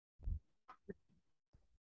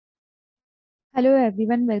Hello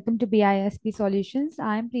everyone, welcome to BISP Solutions.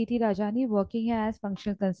 I am Preeti Rajani working here as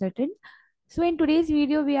functional consultant. So in today's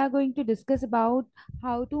video, we are going to discuss about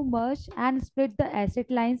how to merge and split the asset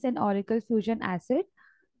lines in Oracle Fusion Asset.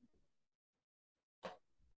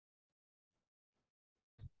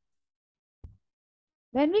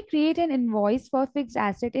 When we create an invoice for fixed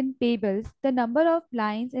asset in payables, the number of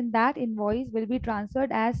lines in that invoice will be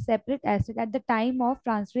transferred as separate asset at the time of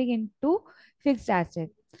transferring into fixed asset.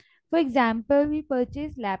 For example, we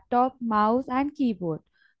purchase laptop, mouse, and keyboard.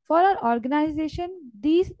 For our organization,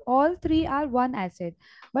 these all three are one asset.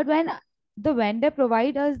 But when the vendor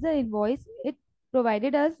provide us the invoice, it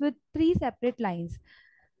provided us with three separate lines.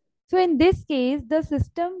 So in this case, the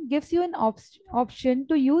system gives you an option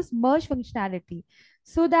to use merge functionality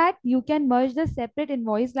so that you can merge the separate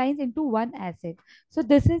invoice lines into one asset. So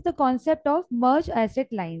this is the concept of merge asset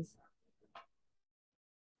lines.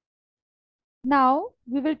 Now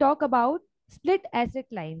we will talk about split asset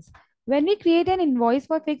lines. When we create an invoice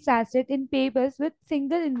for fixed asset in payables with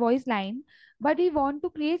single invoice line, but we want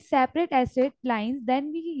to create separate asset lines,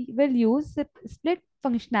 then we will use split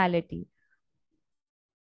functionality.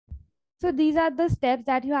 So these are the steps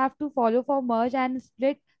that you have to follow for merge and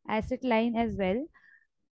split asset line as well.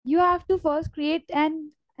 You have to first create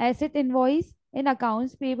an asset invoice in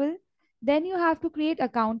accounts payable. Then you have to create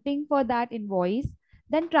accounting for that invoice.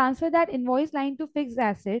 Then transfer that invoice line to fixed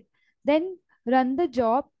asset. Then run the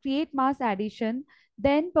job, create mass addition.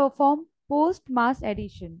 Then perform post mass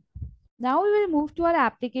addition. Now we will move to our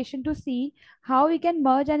application to see how we can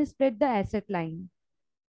merge and split the asset line.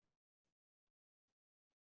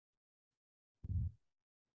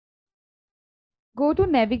 Go to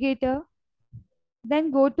Navigator,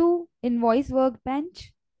 then go to Invoice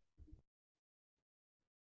Workbench.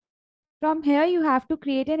 From here, you have to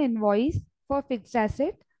create an invoice for fixed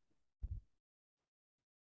asset.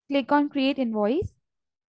 Click on Create Invoice.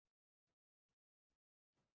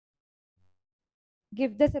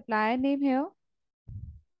 Give the supplier name here.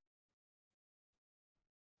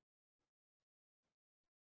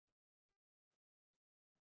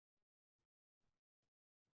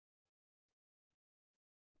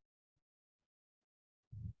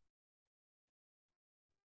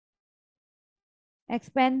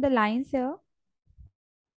 Expand the lines here.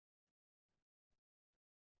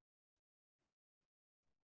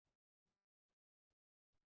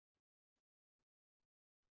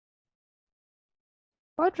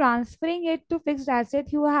 For transferring it to fixed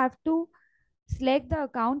asset, you have to select the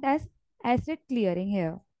account as asset clearing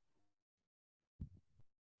here.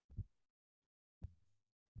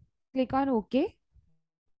 Click on OK.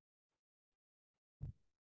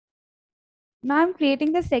 Now I'm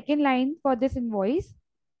creating the second line for this invoice.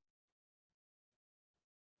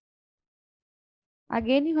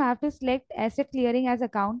 Again, you have to select asset clearing as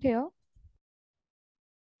account here.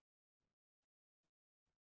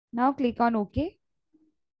 Now click on OK.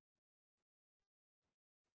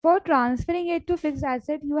 For transferring it to fixed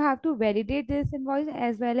asset, you have to validate this invoice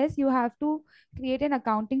as well as you have to create an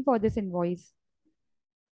accounting for this invoice.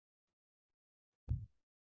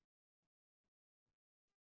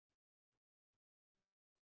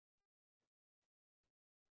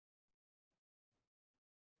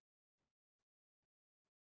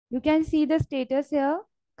 You can see the status here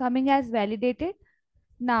coming as validated.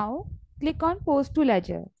 Now click on post to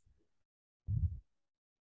ledger.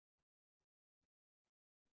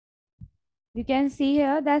 You can see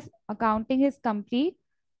here that accounting is complete.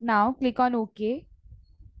 Now click on OK.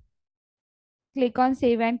 Click on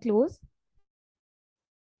save and close.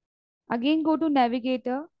 Again go to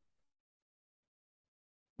navigator.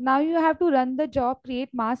 Now you have to run the job create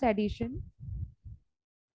mass addition.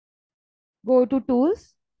 Go to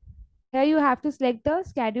tools. Here you have to select the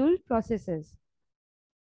scheduled processes.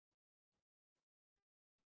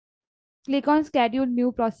 Click on schedule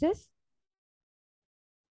new process.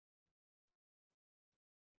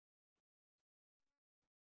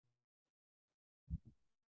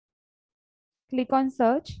 Click on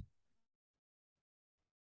search.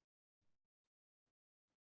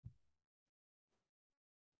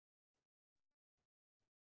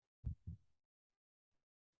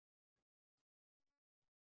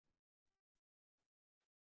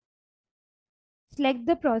 Select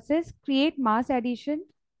the process, create mass addition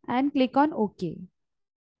and click on OK.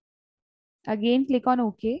 Again, click on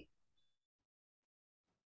OK.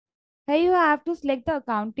 Here you have to select the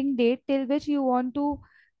accounting date till which you want to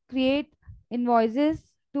create invoices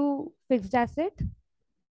to fixed asset.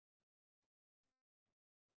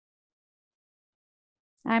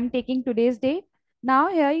 I am taking today's date. Now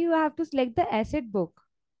here you have to select the asset book.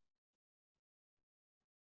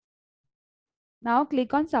 Now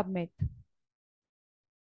click on submit.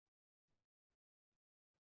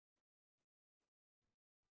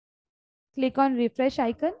 Click on refresh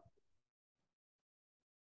icon.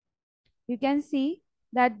 You can see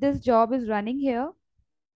that this job is running here.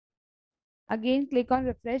 Again, click on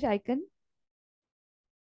refresh icon.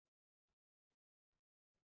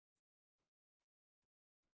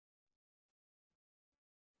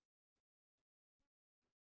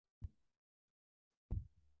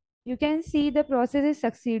 You can see the process is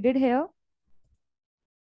succeeded here.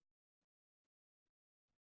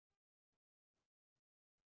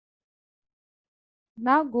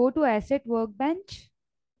 Now go to asset workbench.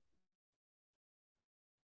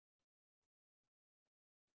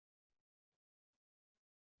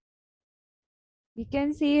 You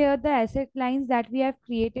can see here the asset lines that we have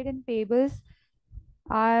created in payables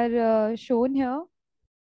are shown here.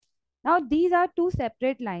 Now these are two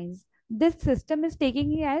separate lines. This system is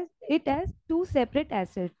taking it as two separate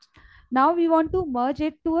assets. Now we want to merge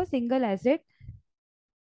it to a single asset.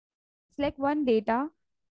 Select one data,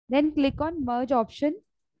 then click on merge option.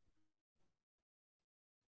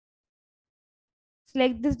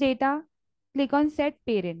 Select this data, click on set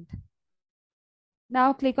parent.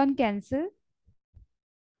 Now click on cancel.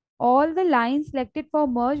 All the lines selected for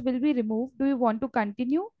merge will be removed. Do you want to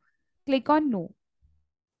continue? Click on no.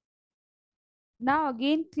 Now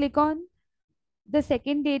again click on the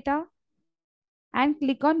second data and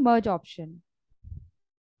click on merge option.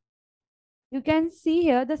 You can see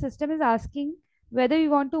here the system is asking whether you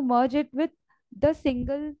want to merge it with the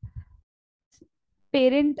single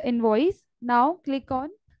parent invoice. Now click on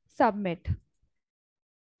submit.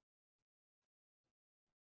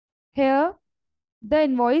 Here the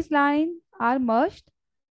invoice line are merged.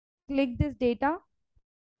 Click this data,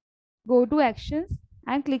 go to actions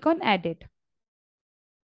and click on edit.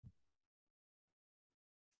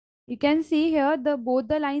 You can see here the both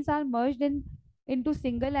the lines are merged into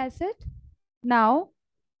single asset. Now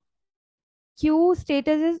queue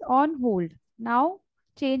status is on hold. Now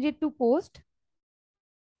change it to post.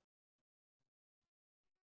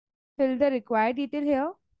 Fill the required detail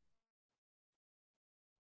here.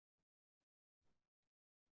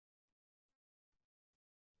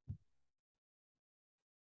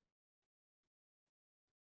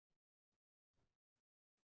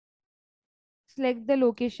 Select the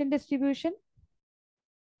location distribution.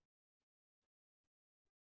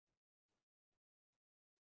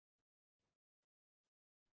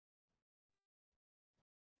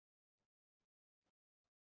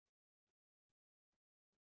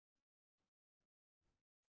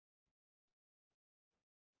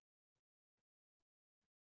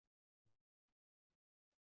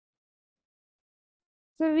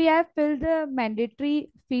 So we have filled the mandatory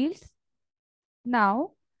fields.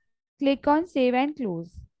 Now click on save and close.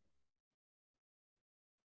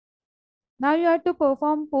 Now you have to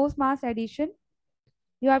perform post mass addition.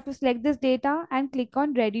 You have to select this data and click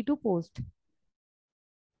on ready to post.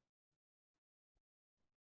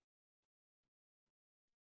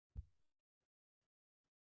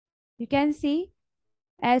 You can see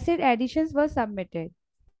asset additions were submitted.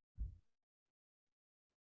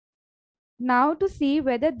 Now to see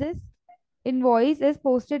whether this invoice is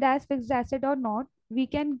posted as fixed asset or not, we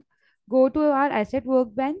can go to our asset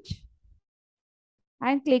workbench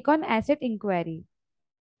and click on asset inquiry.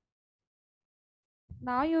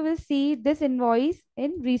 Now you will see this invoice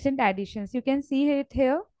in recent additions. You can see it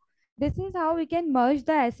here. This is how we can merge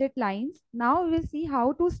the asset lines. Now we will see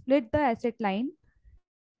how to split the asset line.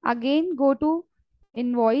 Again, go to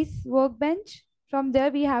invoice workbench. From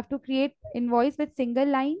there, we have to create invoice with single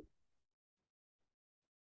line.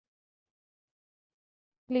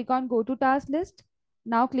 Click on go to task list.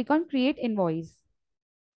 Now click on create invoice.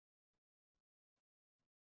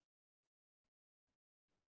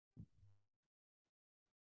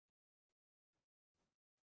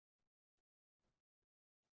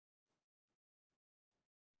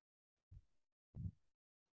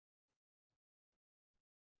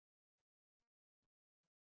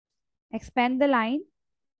 Expand the line.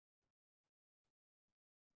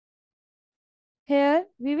 Here,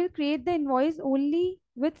 we will create the invoice only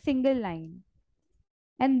with single line.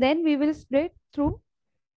 And then we will split through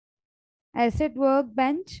asset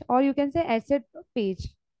workbench, or you can say asset page.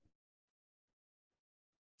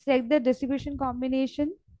 Select the distribution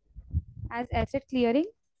combination as asset clearing.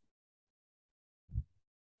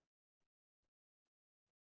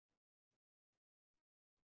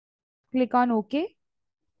 Click on OK.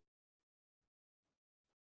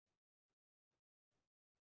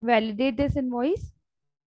 Validate this invoice.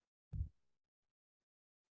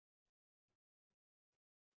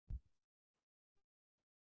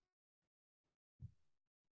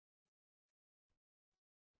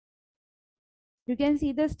 You can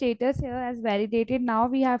see the status here as validated. Now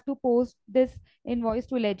we have to post this invoice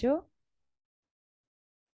to ledger.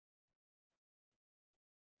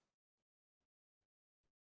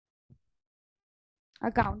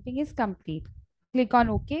 Accounting is complete. Click on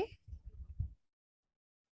OK.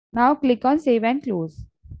 Now click on save and close.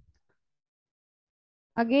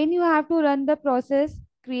 Again, you have to run the process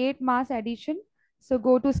create mass addition. So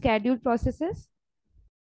go to scheduled processes.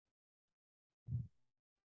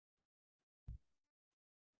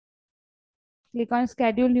 Click on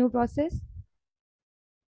schedule new process.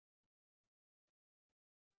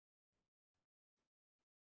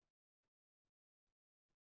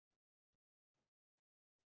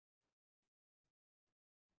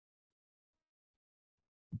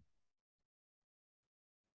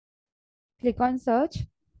 Click on search.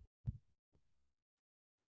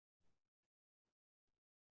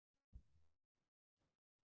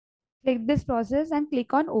 Click this process and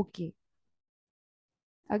click on OK.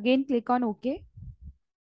 Again, click on OK.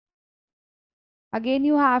 Again,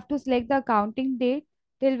 you have to select the accounting date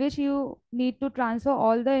till which you need to transfer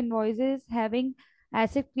all the invoices having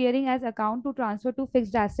asset clearing as account to transfer to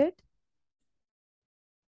fixed asset.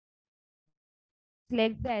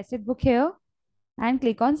 Select the asset book here and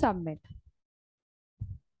click on submit.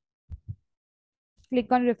 Click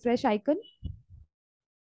on refresh icon.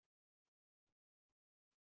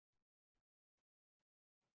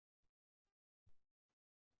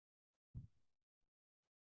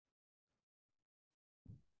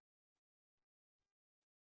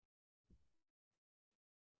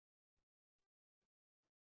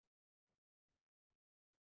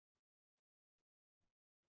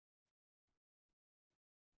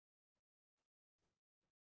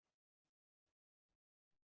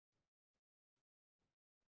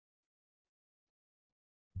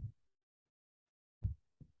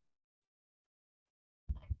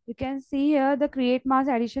 You can see here the create mass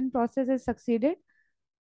addition process is succeeded.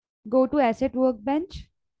 Go to asset workbench.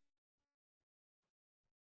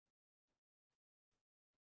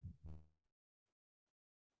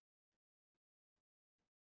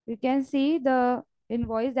 You can see the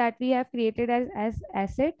invoice that we have created as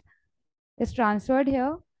asset is transferred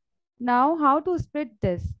here. Now, how to split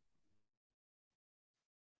this?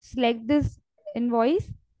 Select this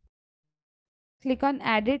invoice, click on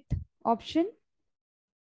edit option,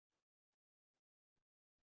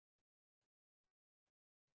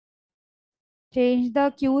 change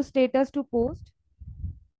the queue status to post.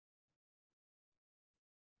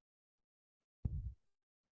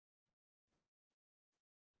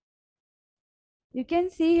 You can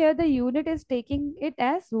see here the unit is taking it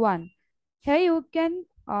as 1. Here you can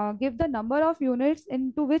give the number of units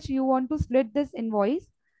into which you want to split this invoice.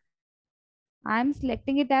 I am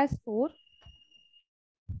selecting it as 4.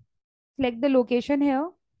 Select the location here.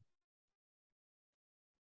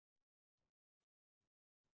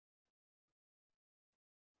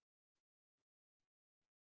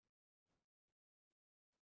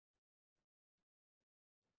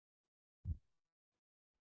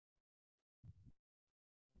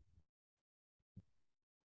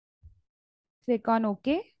 Click on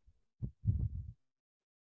OK.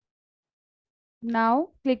 Now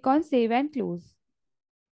click on save and close.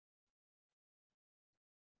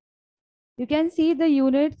 You can see the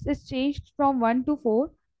units is changed from 1 to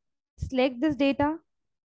 4. Select this data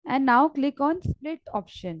and now click on split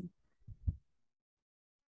option.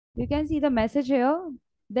 You can see the message here.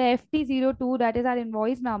 The FT02, that is our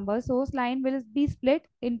invoice number, source line will be split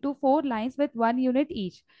into 4 lines with 1 unit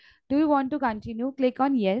each. Do you want to continue? Click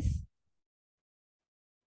on yes.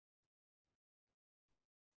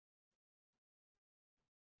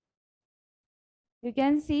 You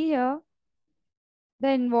can see here the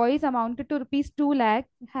invoice amounted to rupees 2 lakh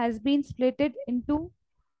has been splitted into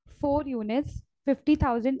 4 units,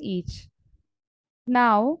 50,000 each.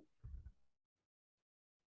 Now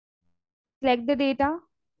select the data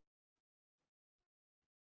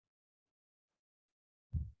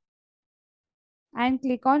and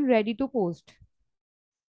click on ready to post.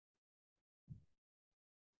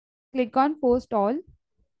 Click on post all.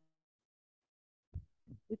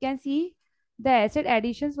 You can see the asset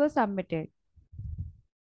additions were submitted.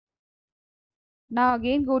 Now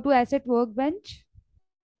again go to asset workbench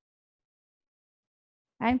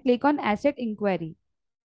and click on asset inquiry.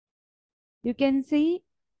 You can see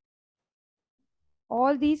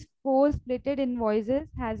all these 4 splitted invoices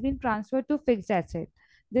has been transferred to fixed asset.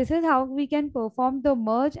 This is how we can perform the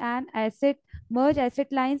merge asset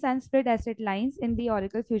lines and split asset lines in the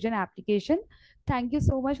Oracle Fusion application. Thank you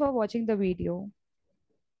so much for watching the video.